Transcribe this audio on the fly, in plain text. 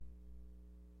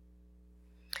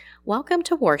Welcome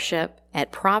to worship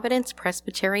at Providence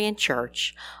Presbyterian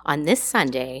Church on this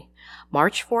Sunday,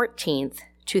 March 14th,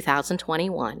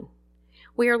 2021.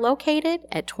 We are located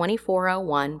at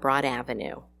 2401 Broad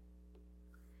Avenue.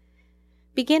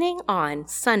 Beginning on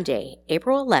Sunday,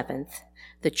 April 11th,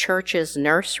 the church's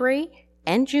nursery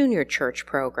and junior church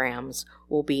programs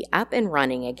will be up and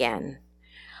running again.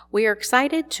 We are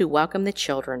excited to welcome the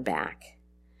children back.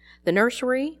 The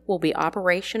nursery will be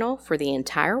operational for the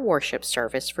entire worship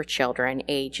service for children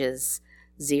ages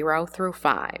 0 through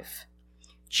 5.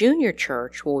 Junior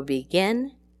church will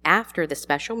begin after the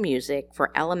special music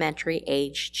for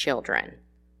elementary-aged children.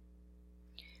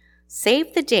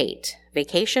 Save the date,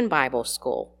 Vacation Bible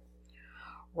School.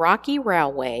 Rocky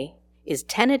Railway is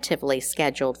tentatively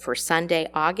scheduled for Sunday,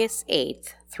 August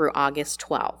 8th through August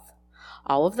 12th.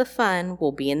 All of the fun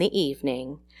will be in the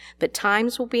evening, but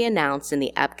times will be announced in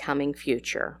the upcoming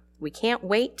future. We can't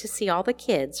wait to see all the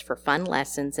kids for fun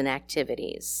lessons and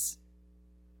activities.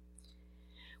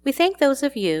 We thank those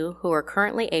of you who are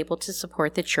currently able to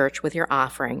support the church with your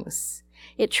offerings.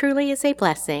 It truly is a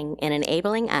blessing in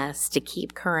enabling us to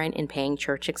keep current in paying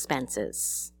church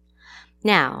expenses.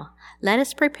 Now, let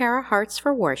us prepare our hearts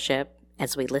for worship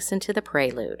as we listen to the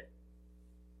prelude.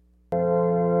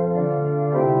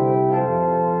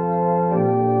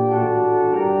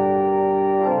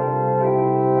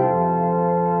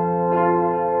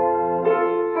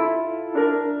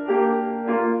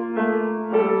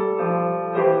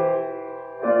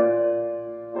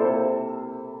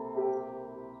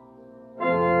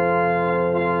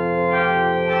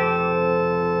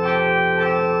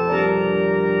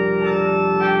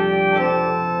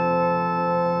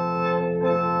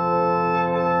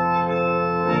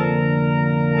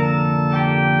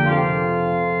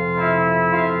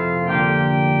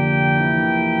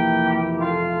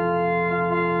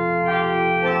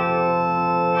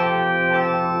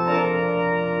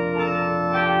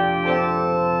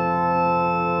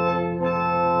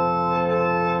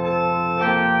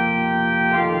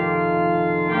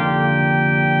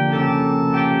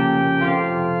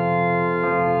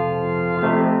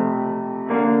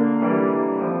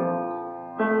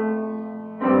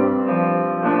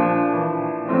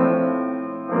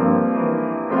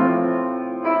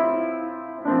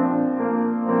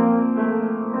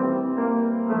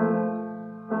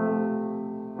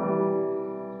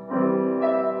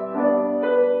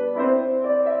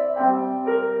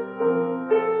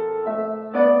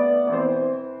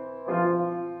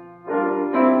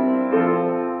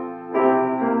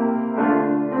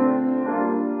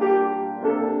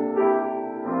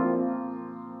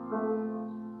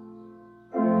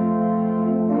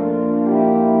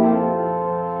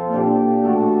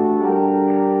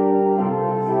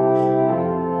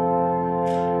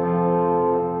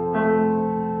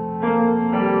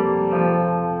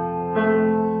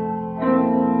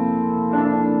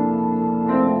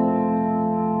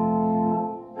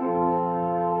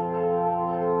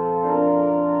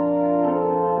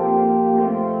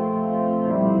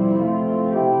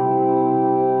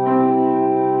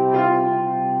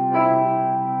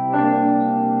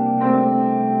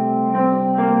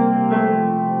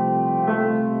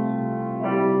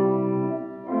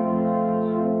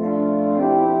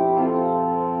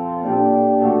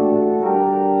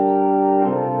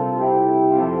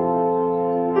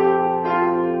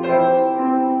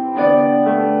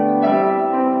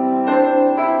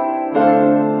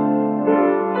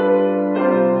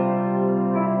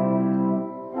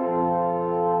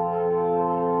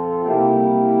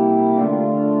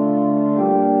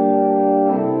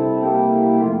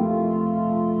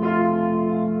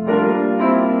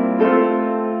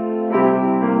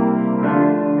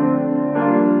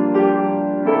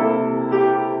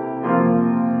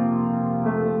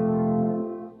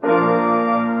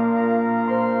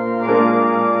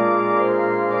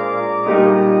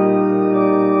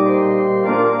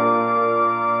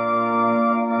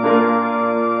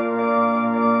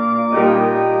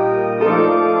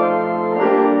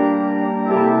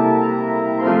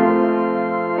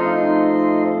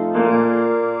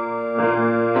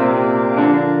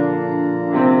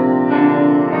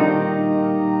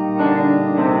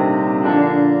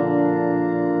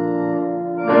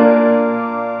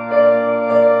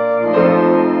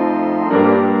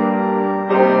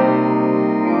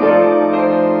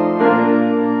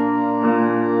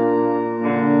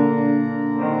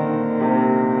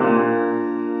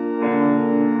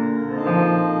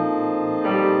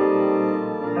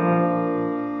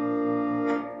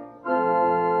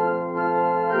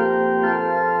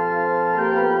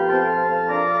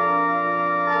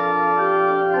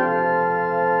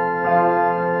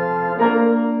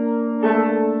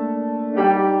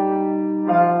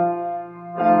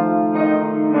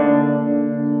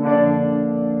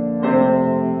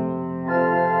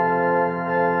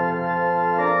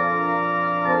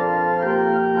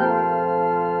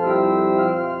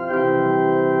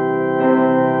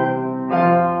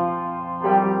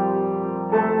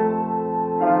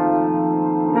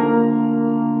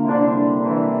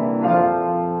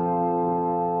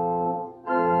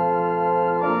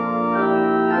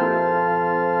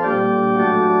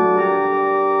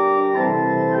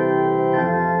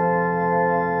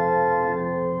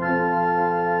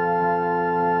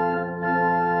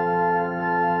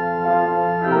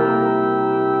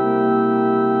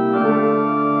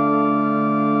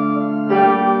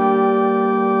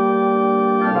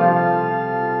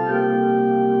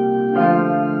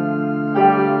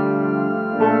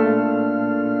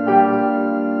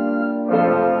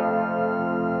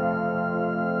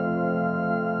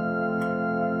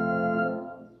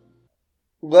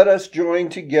 Let us join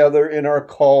together in our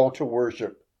call to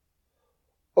worship.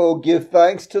 Oh, give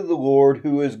thanks to the Lord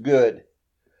who is good.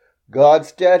 God's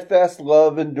steadfast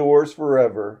love endures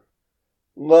forever.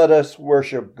 Let us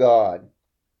worship God.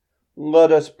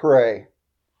 Let us pray.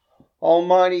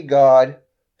 Almighty God,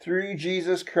 through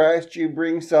Jesus Christ you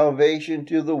bring salvation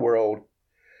to the world.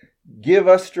 Give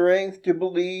us strength to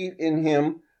believe in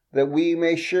him, that we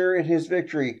may share in his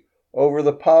victory over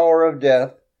the power of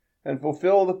death and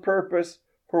fulfill the purpose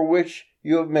for which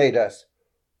you have made us.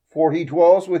 For he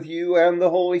dwells with you and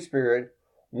the Holy Spirit,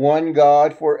 one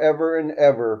God forever and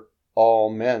ever.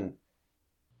 Amen.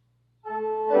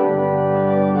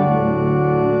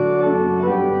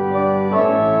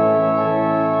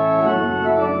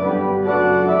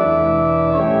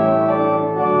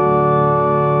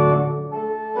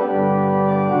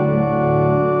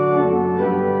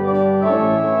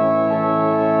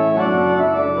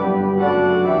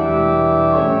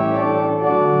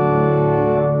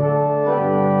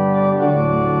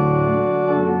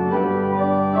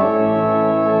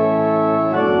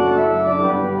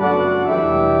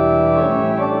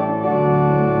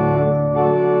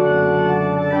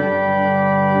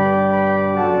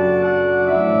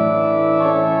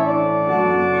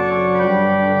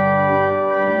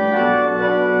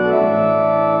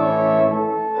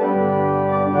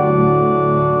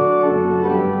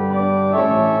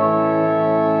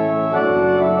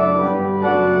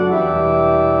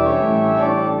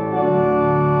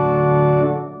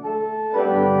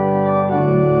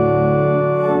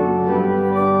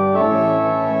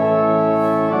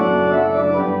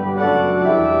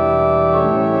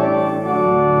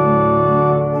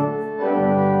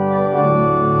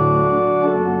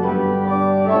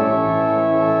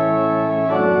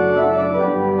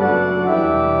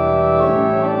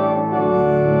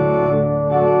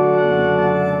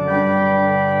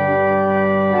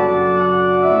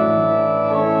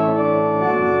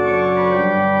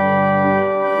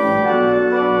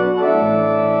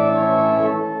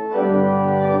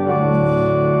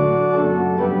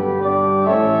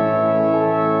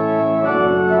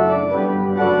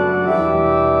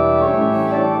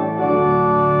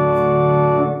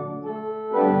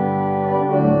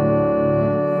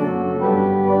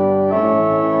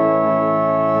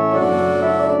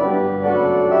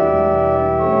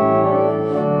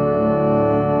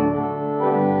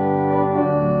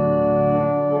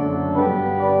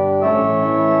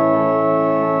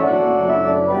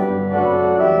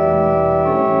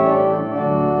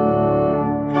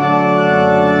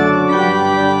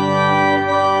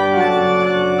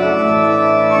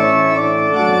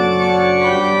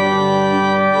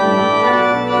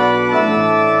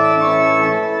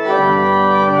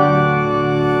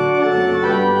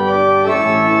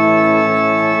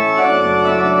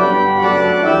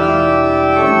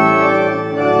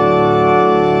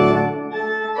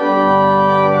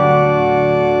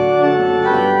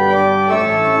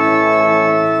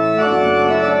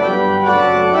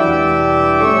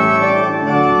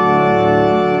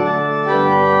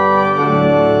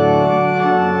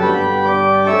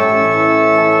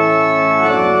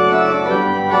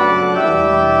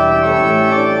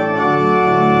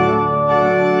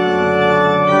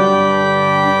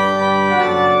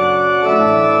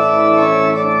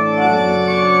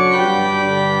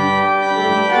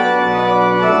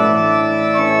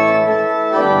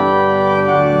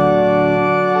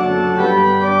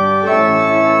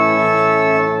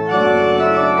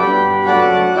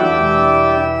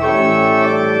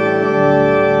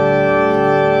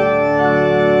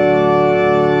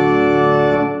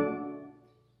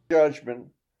 Judgment,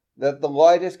 that the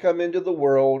light has come into the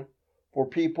world, for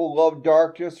people love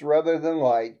darkness rather than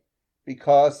light,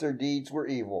 because their deeds were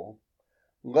evil.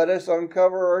 Let us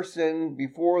uncover our sin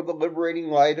before the liberating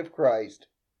light of Christ.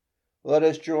 Let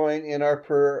us join in our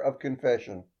prayer of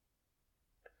confession.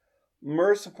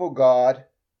 Merciful God,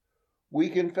 we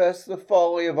confess the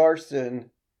folly of our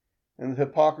sin and the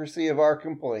hypocrisy of our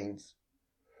complaints.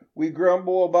 We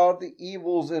grumble about the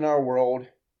evils in our world,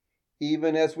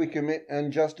 even as we commit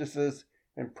injustices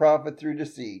and profit through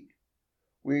deceit.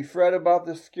 We fret about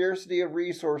the scarcity of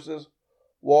resources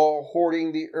while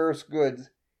hoarding the earth's goods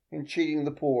and cheating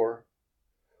the poor.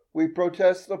 We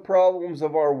protest the problems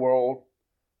of our world,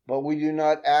 but we do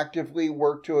not actively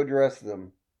work to address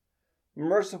them.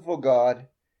 Merciful God,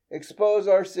 expose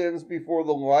our sins before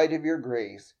the light of your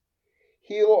grace.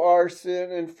 Heal our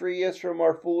sin and free us from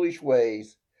our foolish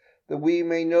ways, that we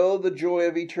may know the joy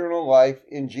of eternal life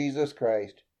in Jesus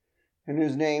Christ, in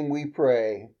whose name we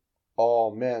pray.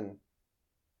 Amen.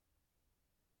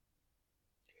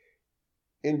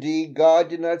 Indeed, God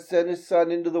did not send his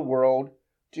Son into the world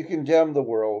to condemn the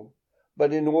world,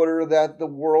 but in order that the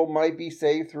world might be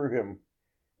saved through him.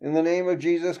 In the name of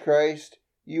Jesus Christ,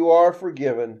 you are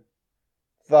forgiven.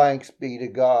 Thanks be to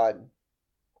God.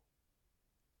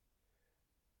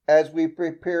 As we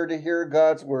prepare to hear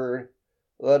God's word,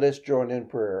 let us join in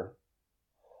prayer.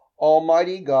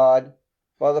 Almighty God,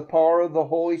 by the power of the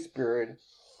Holy Spirit,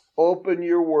 open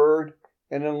your word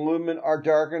and illumine our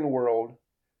darkened world,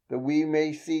 that we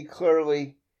may see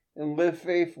clearly and live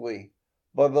faithfully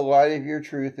by the light of your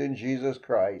truth in Jesus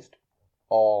Christ.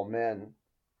 Amen.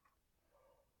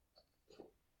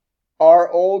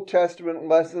 Our Old Testament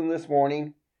lesson this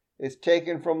morning is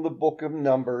taken from the book of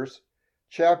Numbers,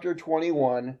 chapter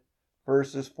 21,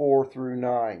 verses 4 through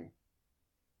 9.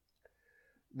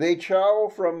 They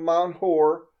traveled from Mount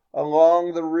Hor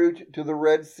along the route to the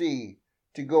Red Sea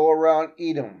to go around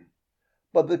Edom.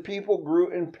 But the people grew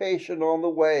impatient on the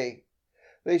way.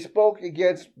 They spoke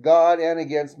against God and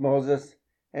against Moses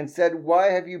and said,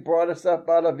 "Why have you brought us up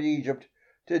out of Egypt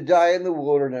to die in the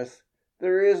wilderness?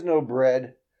 There is no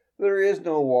bread, there is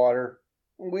no water.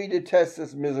 We detest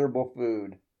this miserable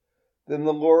food." Then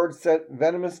the Lord sent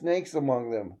venomous snakes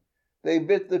among them. They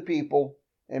bit the people,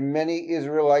 and many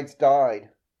Israelites died.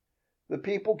 The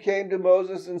people came to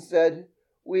Moses and said,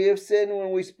 "We have sinned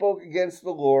when we spoke against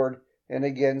the Lord and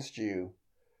against you.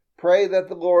 Pray that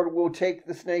the Lord will take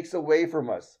the snakes away from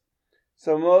us."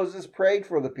 So Moses prayed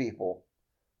for the people.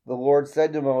 The Lord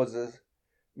said to Moses,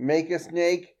 "Make a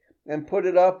snake and put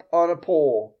it up on a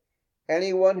pole.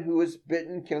 Anyone who is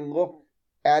bitten can look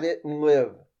at it and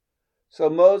live." So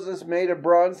Moses made a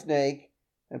bronze snake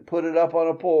and put it up on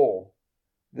a pole.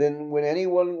 Then when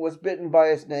anyone was bitten by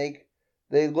a snake,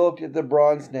 they looked at the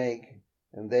bronze snake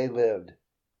and they lived.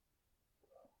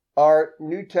 Our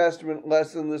New Testament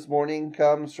lesson this morning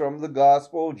comes from the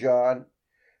Gospel of John,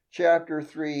 chapter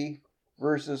 3,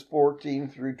 verses 14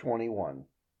 through 21.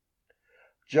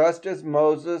 Just as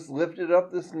Moses lifted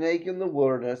up the snake in the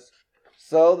wilderness,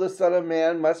 so the Son of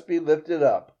Man must be lifted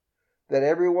up, that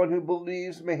everyone who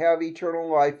believes may have eternal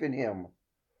life in him.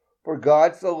 For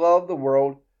God so loved the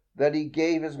world that he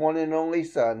gave his one and only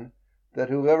Son, that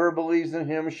whoever believes in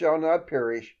him shall not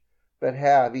perish, but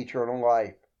have eternal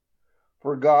life.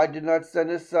 For God did not send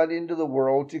his Son into the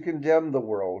world to condemn the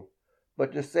world,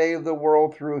 but to save the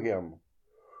world through him.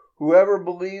 Whoever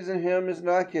believes in him is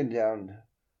not condemned,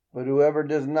 but whoever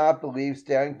does not believe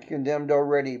stands condemned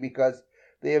already, because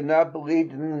they have not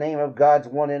believed in the name of God's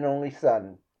one and only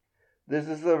Son. This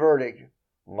is the verdict.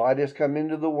 Light has come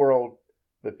into the world,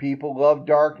 but people love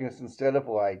darkness instead of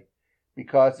light,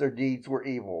 because their deeds were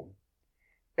evil.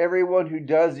 Everyone who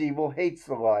does evil hates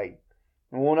the light,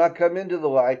 and will not come into the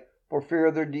light, for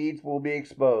fear their deeds will be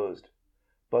exposed.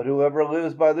 But whoever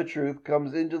lives by the truth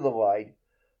comes into the light,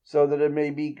 so that it may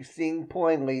be seen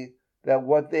plainly that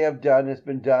what they have done has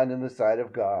been done in the sight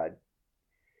of God.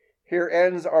 Here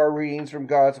ends our readings from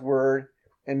God's Word,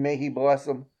 and may He bless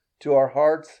them to our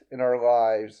hearts and our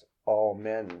lives.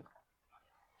 Amen.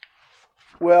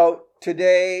 Well,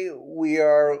 today we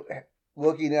are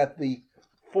looking at the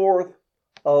fourth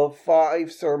of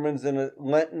 5 sermons in a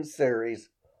Lenten series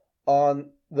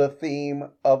on the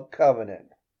theme of covenant.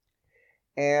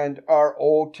 And our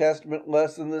Old Testament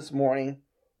lesson this morning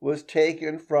was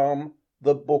taken from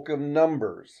the book of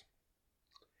Numbers.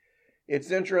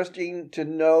 It's interesting to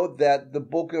note that the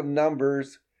book of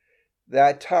Numbers,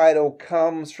 that title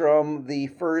comes from the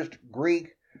first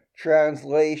Greek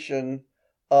translation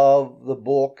of the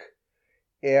book,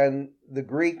 and the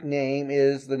Greek name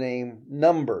is the name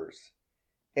Numbers,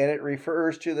 and it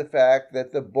refers to the fact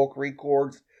that the book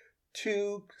records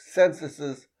 2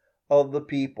 censuses of the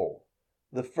people.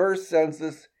 The first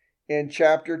census in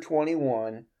chapter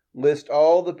 21 lists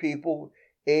all the people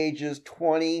ages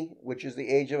 20, which is the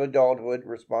age of adulthood,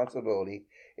 responsibility,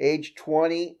 age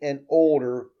 20 and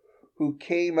older, who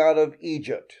came out of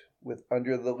Egypt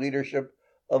under the leadership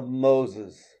of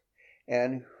Moses,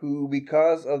 and who,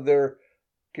 because of their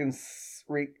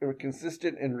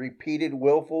consistent and repeated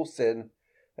willful sin,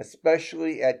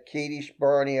 especially at Kadesh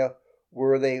Barnea,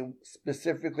 where they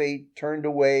specifically turned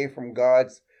away from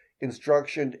God's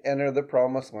instruction to enter the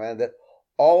promised land, that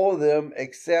all of them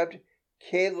except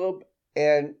Caleb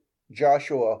and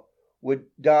Joshua would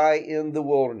die in the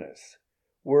wilderness.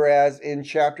 Whereas in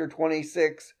chapter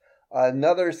 26,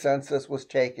 another census was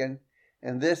taken,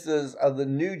 and this is of the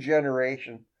new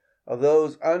generation of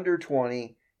those under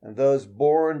 20 and those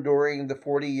born during the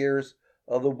 40 years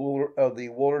of the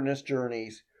wilderness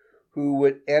journeys, who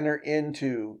would enter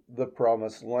into the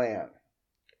promised land.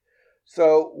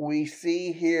 So we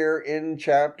see here in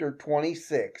chapter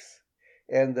 26,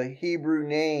 and the Hebrew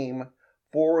name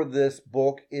for this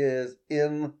book is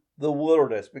In the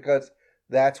Wilderness, because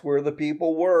That's where the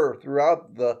people were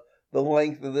throughout the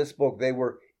length of this book. They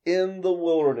were in the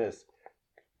wilderness,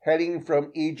 heading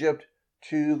from Egypt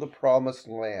to the promised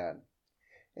land.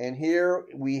 And here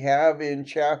we have in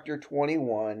chapter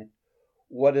 21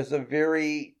 what is a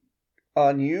very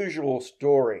unusual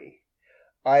story.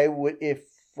 I would, if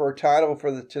for a title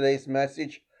for today's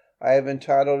message, I have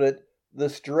entitled it The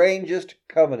Strangest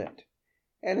Covenant.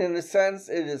 And in a sense,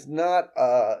 it is not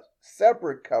a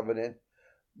separate covenant,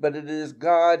 but it is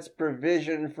God's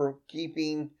provision for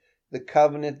keeping the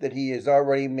covenant that he has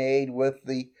already made with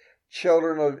the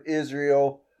children of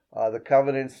Israel, the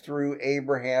covenants through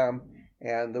Abraham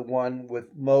and the one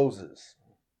with Moses.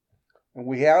 And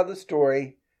we have the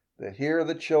story that here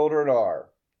the children are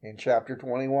in chapter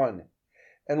 21.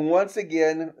 And once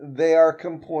again, they are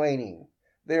complaining.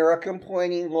 They are a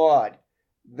complaining lot.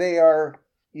 They are,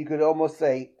 you could almost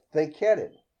say,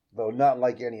 thick-headed, though not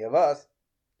like any of us.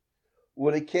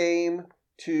 When it came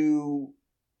to,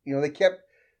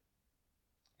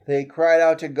 they cried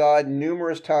out to God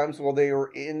numerous times while they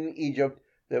were in Egypt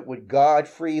that would God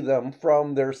free them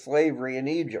from their slavery in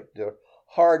Egypt, their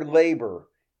hard labor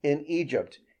in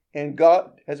Egypt. And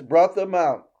God has brought them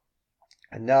out.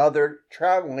 And now they're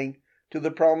traveling to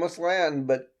the promised land,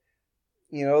 but,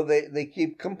 they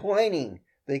keep complaining.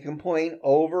 They complain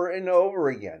over and over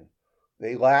again.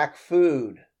 They lack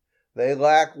food. They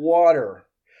lack water.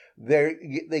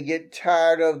 They get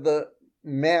tired of the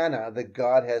manna that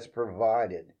God has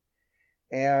provided.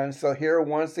 And so here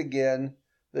once again,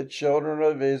 the children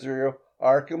of Israel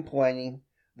are complaining,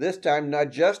 this time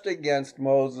not just against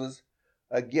Moses,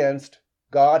 against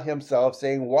God himself,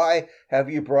 saying, "Why have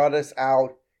you brought us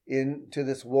out into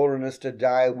this wilderness to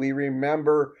die? We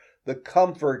remember the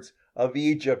comforts of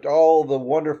Egypt, all the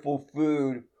wonderful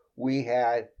food we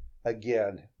had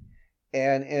again."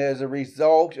 And as a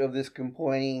result of this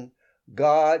complaining,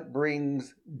 God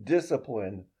brings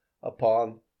discipline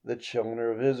upon the children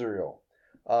of Israel.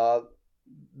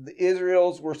 The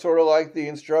Israels were sort of like the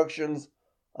instructions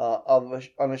on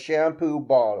a shampoo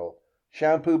bottle.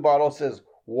 Shampoo bottle says,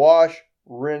 wash,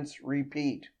 rinse,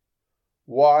 repeat.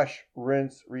 Wash,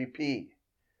 rinse, repeat.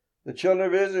 The children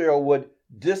of Israel would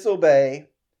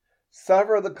disobey,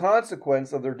 suffer the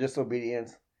consequence of their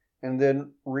disobedience, and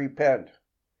then repent.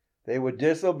 They would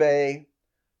disobey,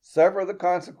 suffer the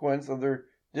consequence of their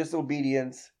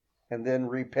disobedience, and then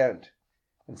repent.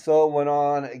 And so it went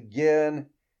on again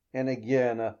and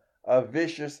again, a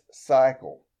vicious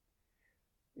cycle.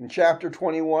 In chapter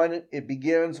 21, it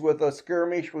begins with a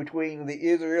skirmish between the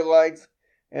Israelites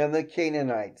and the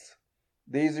Canaanites.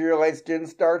 The Israelites didn't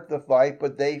start the fight,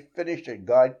 but they finished it.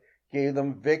 God gave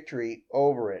them victory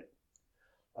over it.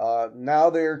 Now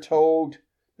they are told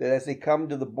that as they come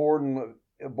to the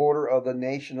border of the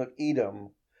nation of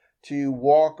Edom, to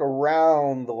walk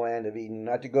around the land of Eden,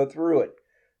 not to go through it.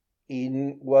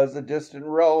 Eden was a distant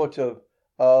relative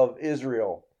of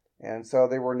Israel, and so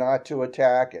they were not to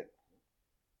attack it.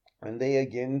 And they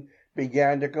again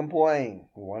began to complain.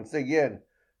 Once again,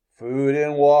 food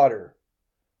and water.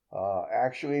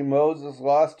 Actually, Moses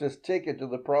lost his ticket to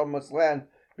the promised land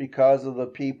because of the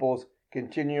people's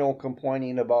continual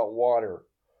complaining about water.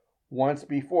 Once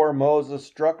before, Moses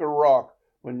struck a rock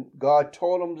when God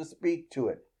told him to speak to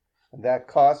it, and that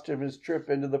cost him his trip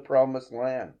into the promised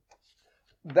land.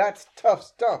 That's tough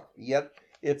stuff, yet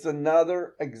it's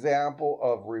another example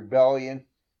of rebellion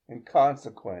and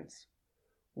consequence.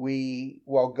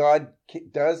 While God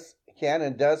can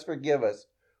and does forgive us,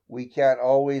 we can't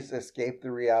always escape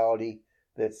the reality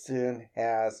that sin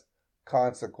has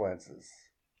consequences.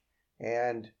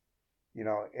 And,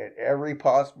 at every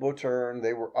possible turn,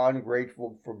 they were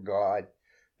ungrateful for God.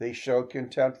 They showed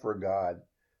contempt for God.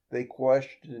 They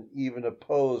questioned and even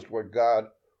opposed what God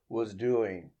was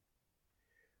doing.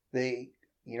 We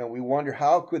wonder,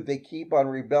 how could they keep on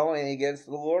rebelling against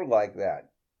the Lord like that?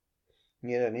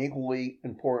 Yet an equally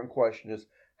important question is,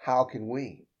 how can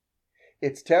we?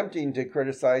 It's tempting to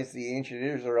criticize the ancient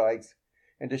Israelites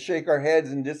and to shake our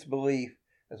heads in disbelief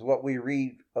as what we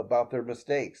read about their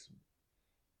mistakes.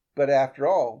 But after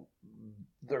all,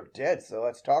 they're dead, so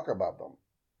let's talk about them.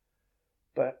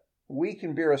 But we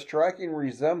can bear a striking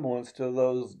resemblance to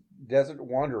those desert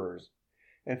wanderers.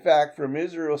 In fact, from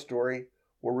Israel's story,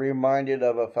 we're reminded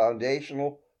of a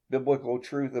foundational biblical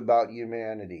truth about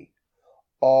humanity.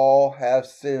 All have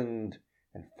sinned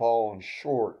and fallen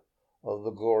short of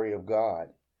the glory of God.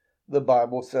 The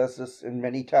Bible says this in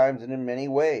many times and in many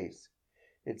ways.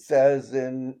 It says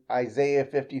in Isaiah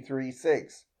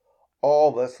 53:6, all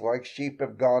of us like sheep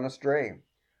have gone astray.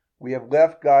 We have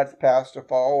left God's path to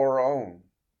follow our own.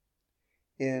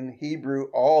 In Hebrew,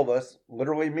 all of us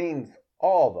literally means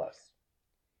all of us.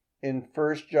 In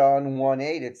 1 John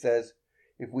 1:8 it says,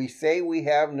 if we say we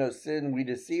have no sin, we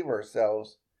deceive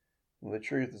ourselves, and the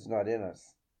truth is not in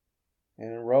us.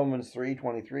 And in Romans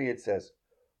 3:23 it says,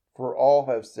 for all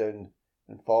have sinned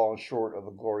and fallen short of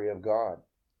the glory of God.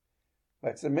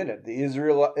 Let's admit it.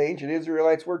 The ancient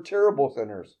Israelites were terrible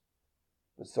sinners,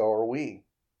 but so are we.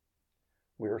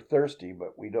 We are thirsty,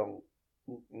 but we don't,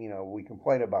 we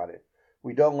complain about it.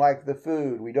 We don't like the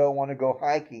food. We don't want to go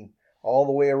hiking all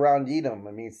the way around Edom.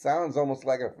 I mean, it sounds almost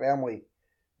like a family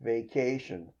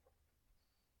vacation.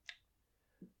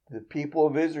 The people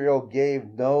of Israel gave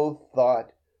no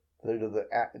thought to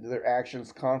their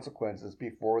actions' consequences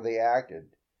before they acted.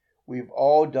 We've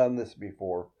all done this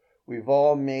before. We've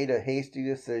all made a hasty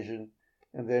decision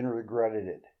and then regretted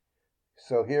it.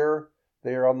 So here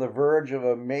they are on the verge of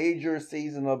a major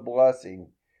season of blessing.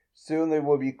 Soon they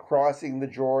will be crossing the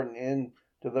Jordan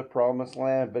into the promised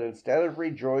land. But instead of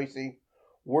rejoicing,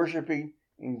 worshiping,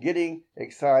 and getting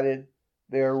excited,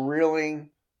 they are reeling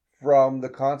from the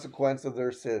consequence of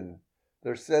their sin.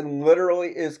 Their sin literally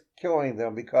is killing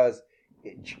them because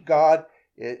God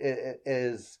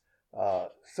is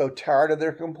so tired of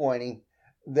their complaining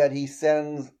that he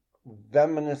sends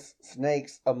venomous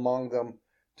snakes among them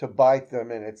to bite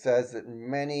them. And it says that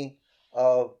many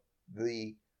of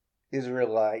the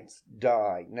Israelites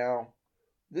died. Now,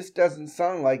 this doesn't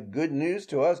sound like good news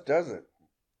to us, does it?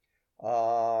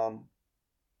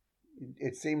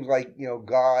 It seems like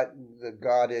God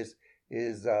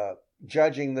is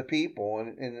judging the people,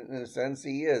 and in a sense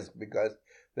he is, because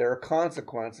there are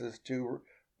consequences to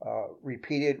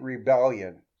repeated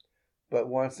rebellion. But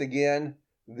once again,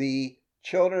 the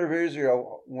children of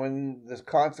Israel, when the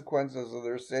consequences of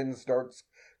their sin starts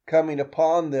coming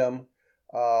upon them,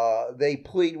 they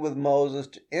plead with Moses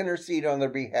to intercede on their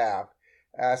behalf,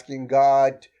 asking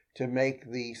God to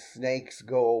make the snakes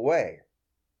go away.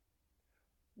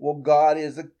 Well, God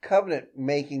is a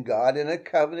covenant-making God and a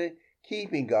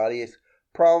covenant-keeping God. He has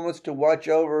promised to watch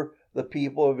over the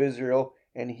people of Israel,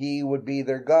 and he would be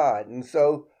their God. And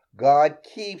so God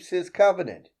keeps his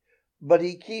covenant, but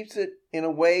he keeps it in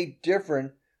a way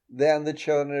different than the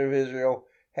children of Israel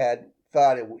had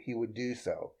thought he would do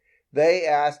so. They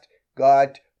asked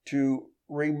God to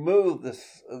remove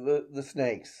the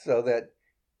snakes so that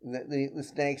the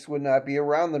snakes would not be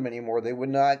around them anymore. They would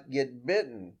not get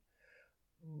bitten.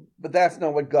 But that's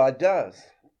not what God does.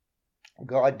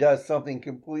 God does something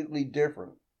completely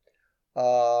different.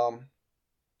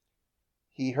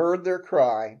 He heard their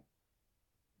cry,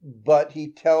 but he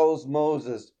tells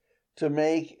Moses to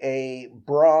make a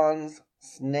bronze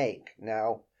snake.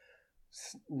 Now,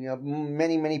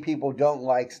 many people don't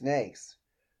like snakes.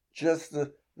 Just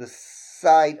the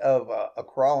sight of a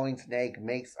crawling snake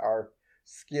makes our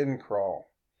skin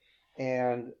crawl.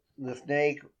 And the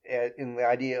snake, in the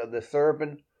idea of the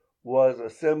serpent, was a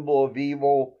symbol of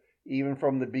evil even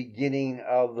from the beginning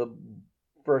of the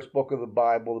first book of the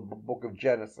Bible, the book of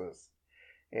Genesis.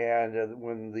 And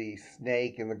when the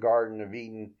snake in the Garden of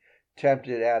Eden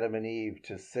tempted Adam and Eve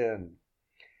to sin.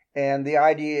 And the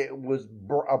idea was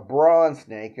a bronze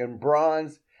snake, and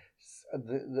bronze,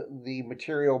 the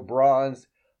material bronze,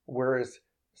 whereas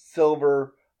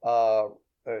silver,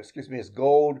 as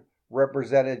gold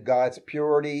represented God's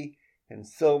purity, and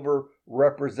silver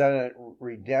represented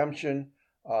redemption.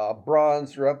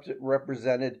 Bronze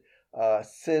represented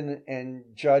sin and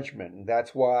judgment. And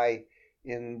that's why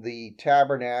in the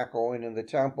tabernacle and in the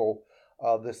temple,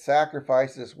 the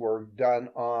sacrifices were done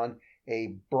on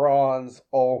a bronze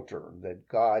altar, that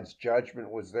God's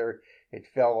judgment was there. It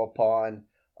fell upon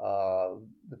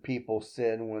the people's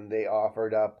sin when they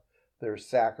offered up their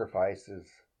sacrifices.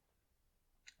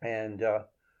 And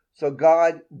so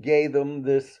God gave them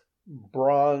this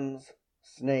bronze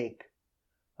snake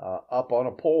up on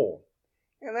a pole.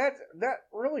 And that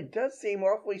really does seem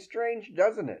awfully strange,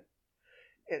 doesn't it?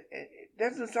 It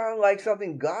doesn't sound like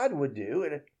something God would do.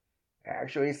 It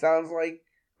actually sounds like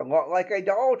a lot like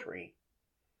idolatry.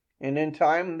 And in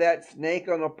time, that snake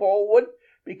on the pole would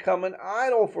become an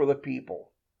idol for the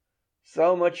people.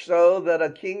 So much so that a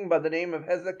king by the name of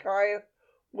Hezekiah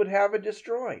would have it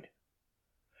destroyed.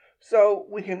 So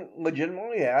we can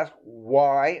legitimately ask,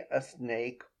 why a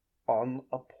snake on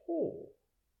a pole?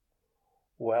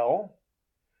 Well,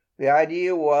 the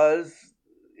idea was,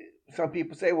 some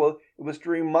people say, well, it was to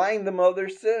remind them of their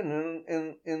sin,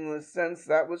 and in the sense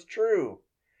that was true.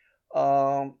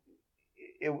 And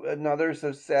others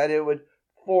have said it would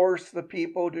force the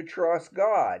people to trust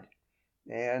God.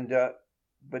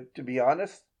 But to be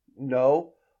honest,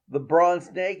 no, the bronze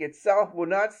snake itself would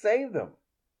not save them.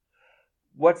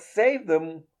 What saved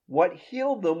them, what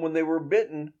healed them when they were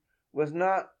bitten, was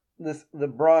not the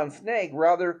bronze snake.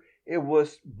 Rather, It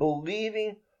was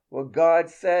believing what God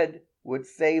said would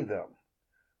save them.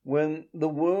 When the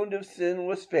wound of sin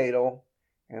was fatal,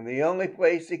 and the only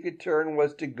place they could turn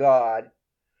was to God,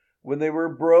 when they were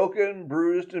broken,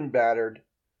 bruised, and battered,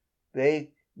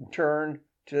 they turned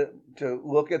to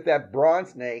look at that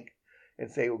bronze snake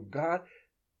and say, well, God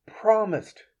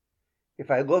promised if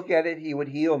I look at it, he would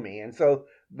heal me. And so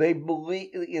they believe,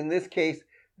 in this case,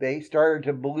 they started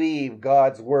to believe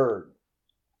God's word.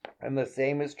 And the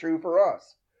same is true for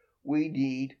us. We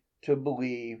need to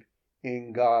believe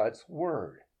in God's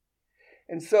word.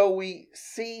 And so we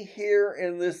see here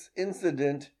in this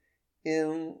incident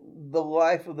in the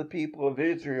life of the people of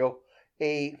Israel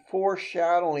a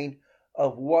foreshadowing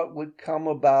of what would come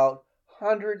about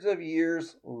hundreds of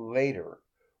years later,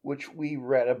 which we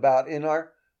read about in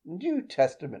our New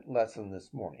Testament lesson this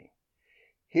morning.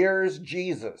 Here's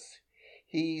Jesus.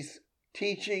 He's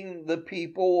teaching the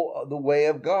people the way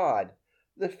of God.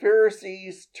 The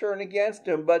Pharisees turn against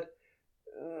him, but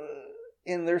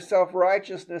in their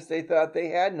self-righteousness, they thought they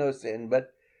had no sin.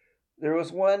 But there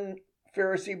was one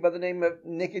Pharisee by the name of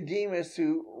Nicodemus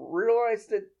who realized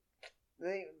that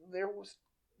they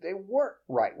weren't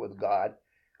right with God.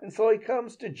 And so he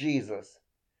comes to Jesus.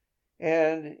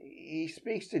 And he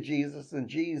speaks to Jesus, and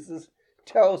Jesus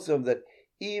tells him that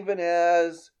even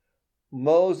as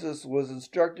Moses was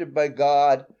instructed by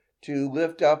God to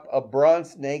lift up a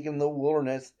bronze snake in the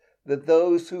wilderness, that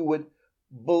those who would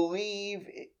believe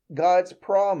God's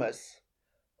promise,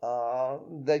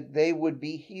 that they would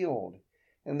be healed,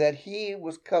 and that he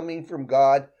was coming from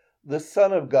God, the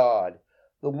Son of God,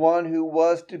 the one who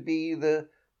was to be the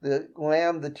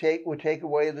Lamb that would take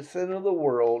away the sin of the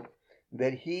world,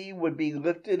 that he would be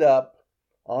lifted up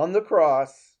on the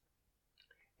cross,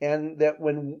 and that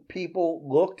when people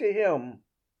look to him,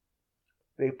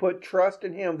 they put trust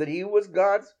in him, that he was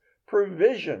God's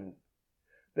provision,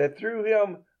 that through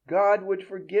him God would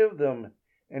forgive them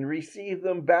and receive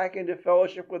them back into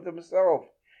fellowship with himself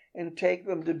and take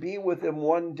them to be with him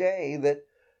one day,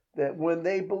 that when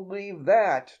they believe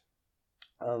that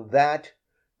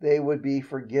they would be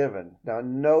forgiven. Now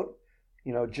note,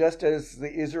 just as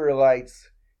the Israelites,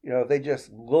 they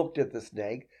just looked at the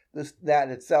snake, that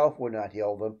itself would not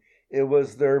heal them. It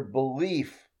was their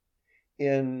belief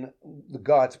in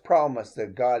God's promise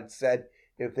that God said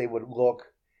if they would look,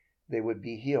 they would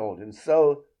be healed. And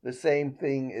so the same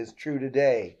thing is true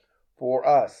today for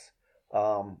us.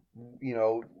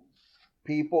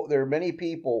 People, there are many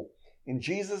people in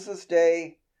Jesus'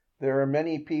 day, there are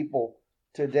many people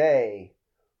today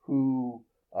who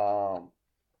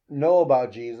know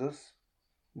about Jesus.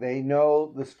 They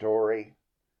know the story.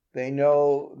 They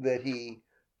know that he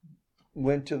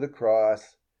went to the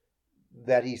cross,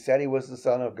 that he said he was the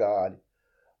Son of God.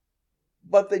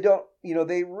 But they don't,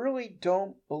 they really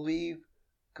don't believe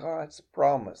God's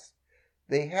promise.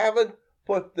 They haven't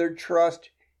put their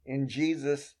trust in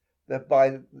Jesus, that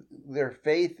by their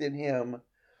faith in him,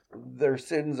 their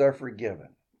sins are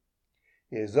forgiven.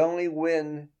 It is only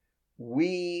when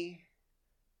we,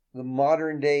 the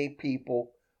modern day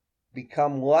people,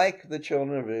 become like the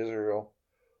children of Israel,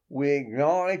 we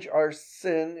acknowledge our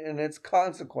sin and its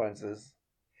consequences,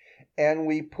 and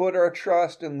we put our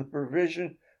trust in the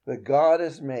provision that God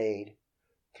has made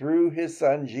through his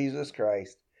Son, Jesus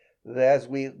Christ, that as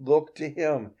we look to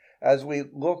him, as we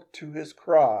look to his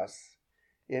cross,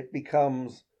 it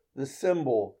becomes the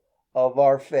symbol of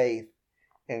our faith,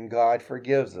 and God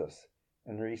forgives us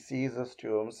and receives us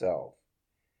to himself.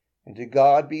 And to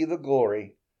God be the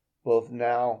glory, both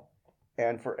now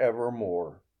and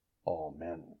forevermore.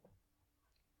 Amen.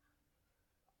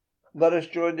 Let us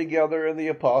join together in the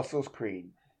Apostles' Creed.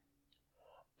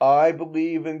 I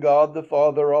believe in God the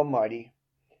Father Almighty,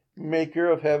 maker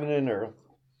of heaven and earth,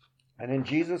 and in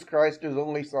Jesus Christ, his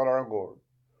only Son, our Lord,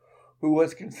 who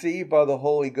was conceived by the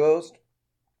Holy Ghost,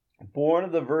 born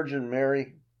of the Virgin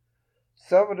Mary,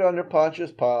 suffered under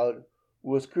Pontius Pilate,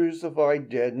 was crucified,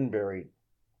 dead, and buried.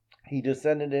 He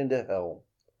descended into hell.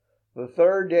 The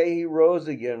third day he rose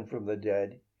again from the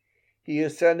dead. He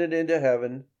ascended into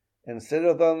heaven, and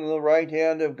sitteth on the right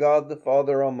hand of God the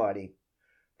Father Almighty.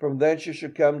 From thence he shall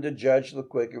come to judge the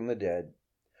quick and the dead.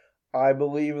 I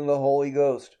believe in the Holy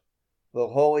Ghost, the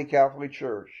Holy Catholic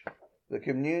Church, the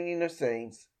communion of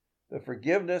saints, the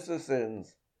forgiveness of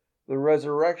sins, the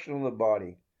resurrection of the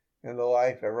body, and the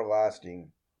life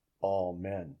everlasting.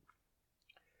 Amen.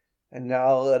 And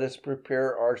now let us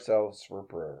prepare ourselves for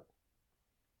prayer.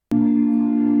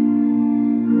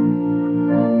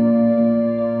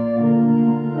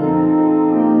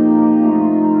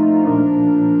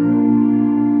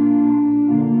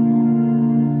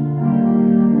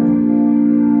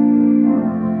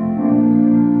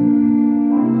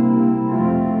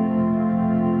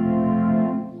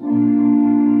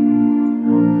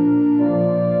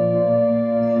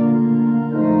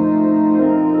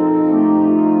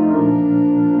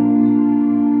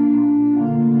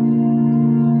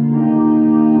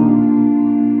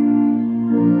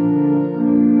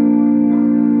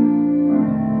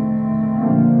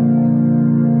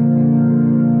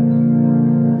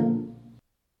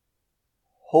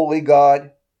 Holy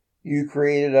God, you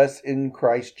created us in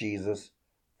Christ Jesus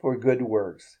for good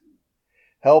works.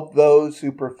 Help those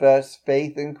who profess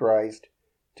faith in Christ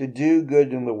to do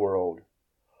good in the world,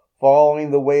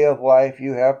 following the way of life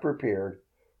you have prepared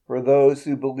for those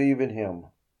who believe in him.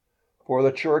 For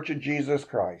the Church of Jesus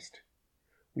Christ,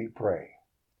 we pray.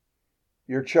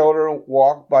 Your children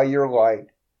walk by your light,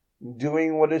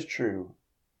 doing what is true.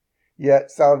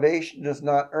 Yet salvation is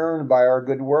not earned by our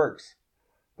good works,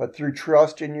 but through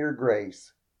trust in your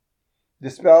grace.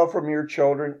 Dispel from your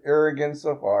children arrogance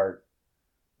of heart,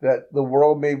 that the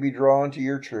world may be drawn to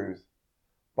your truth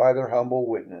by their humble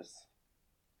witness.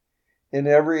 In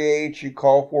every age you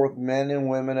call forth men and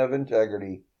women of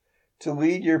integrity to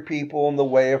lead your people in the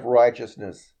way of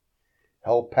righteousness.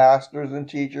 Help pastors and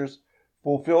teachers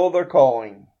fulfill their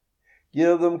calling.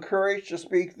 Give them courage to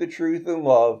speak the truth in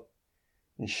love,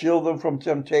 and shield them from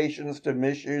temptations to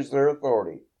misuse their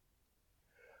authority.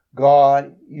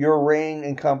 God, your reign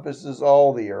encompasses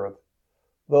all the earth.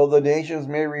 Though the nations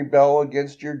may rebel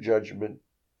against your judgment,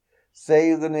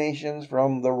 save the nations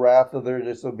from the wrath of their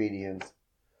disobedience.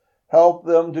 Help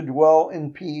them to dwell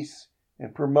in peace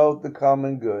and promote the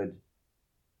common good.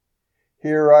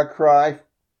 Hear our cry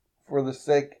for the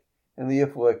sick and the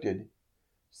afflicted.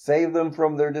 Save them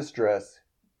from their distress.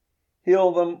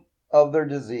 Heal them of their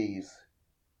disease,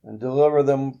 and deliver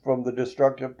them from the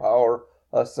destructive power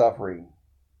of suffering.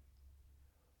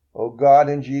 O God,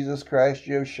 in Jesus Christ,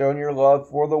 you have shown your love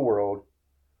for the world.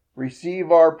 Receive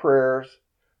our prayers.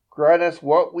 Grant us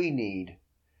what we need.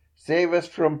 Save us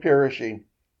from perishing,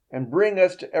 and bring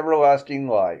us to everlasting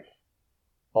life.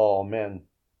 Amen.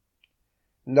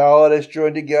 Now let us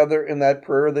join together in that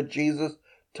prayer that Jesus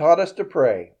taught us to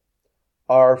pray.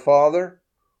 Our Father,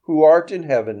 who art in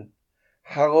heaven,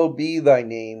 hallowed be thy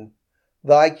name.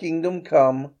 Thy kingdom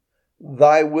come,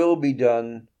 thy will be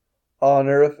done, on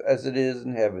earth as it is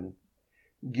in heaven.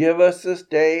 Give us this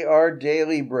day our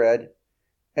daily bread,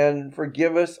 and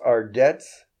forgive us our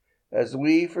debts, as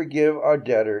we forgive our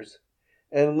debtors.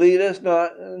 And lead us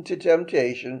not into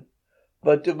temptation,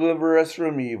 but deliver us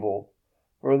from evil.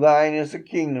 For thine is the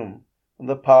kingdom, and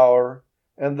the power,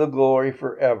 and the glory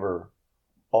forever.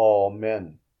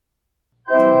 Amen.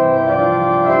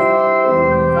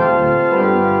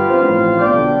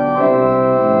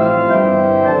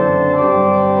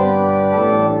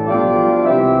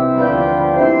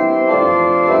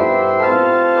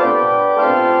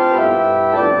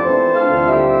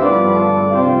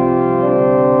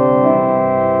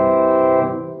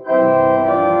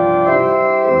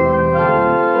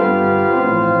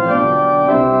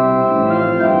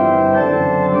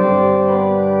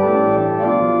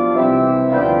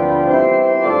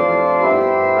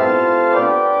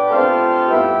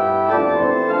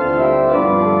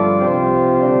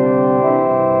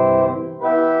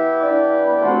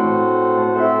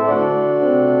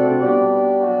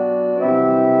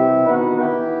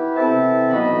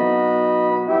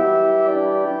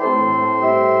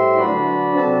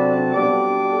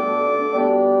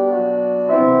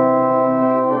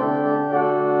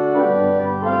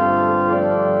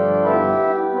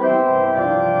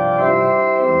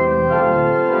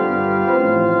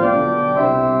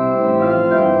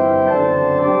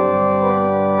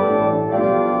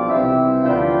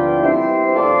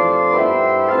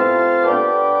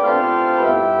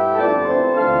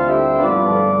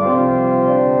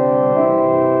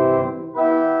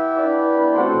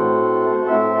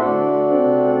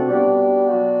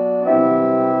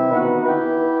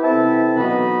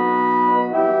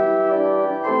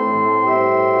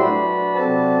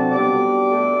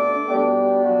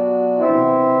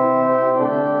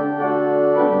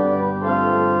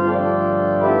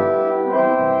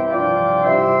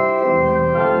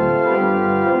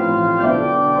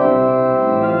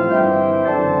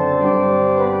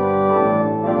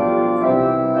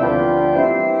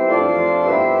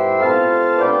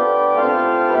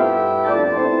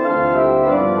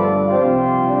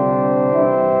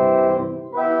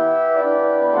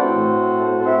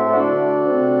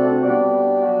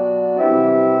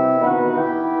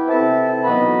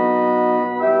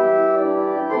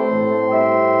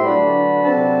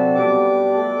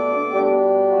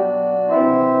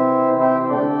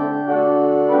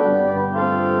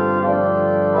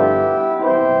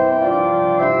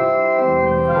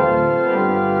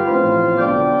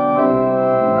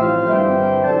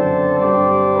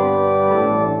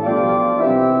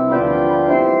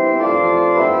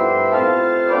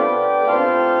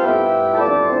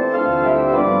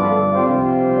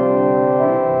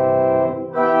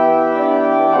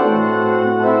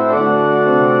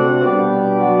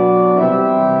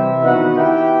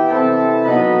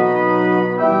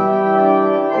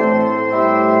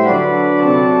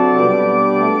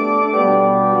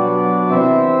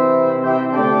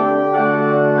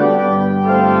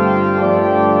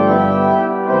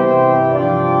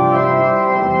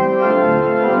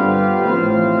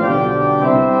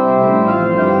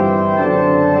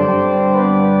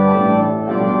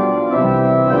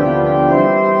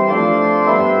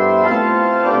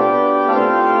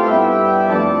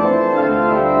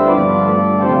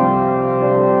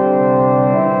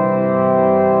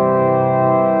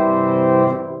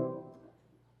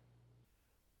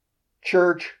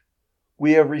 Church,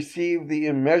 we have received the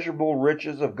immeasurable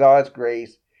riches of God's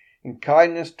grace and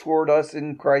kindness toward us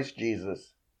in Christ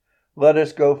Jesus. Let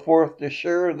us go forth to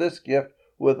share this gift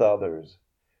with others.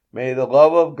 May the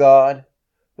love of God,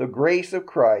 the grace of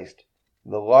Christ,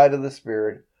 and the light of the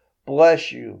Spirit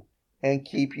bless you and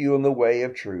keep you in the way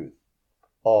of truth.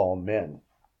 Amen.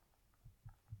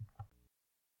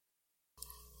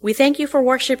 We thank you for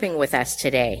worshiping with us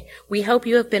today. We hope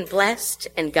you have been blessed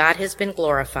and God has been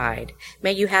glorified.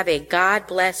 May you have a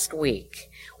God-blessed week.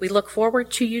 We look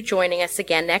forward to you joining us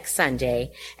again next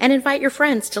Sunday and invite your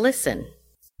friends to listen.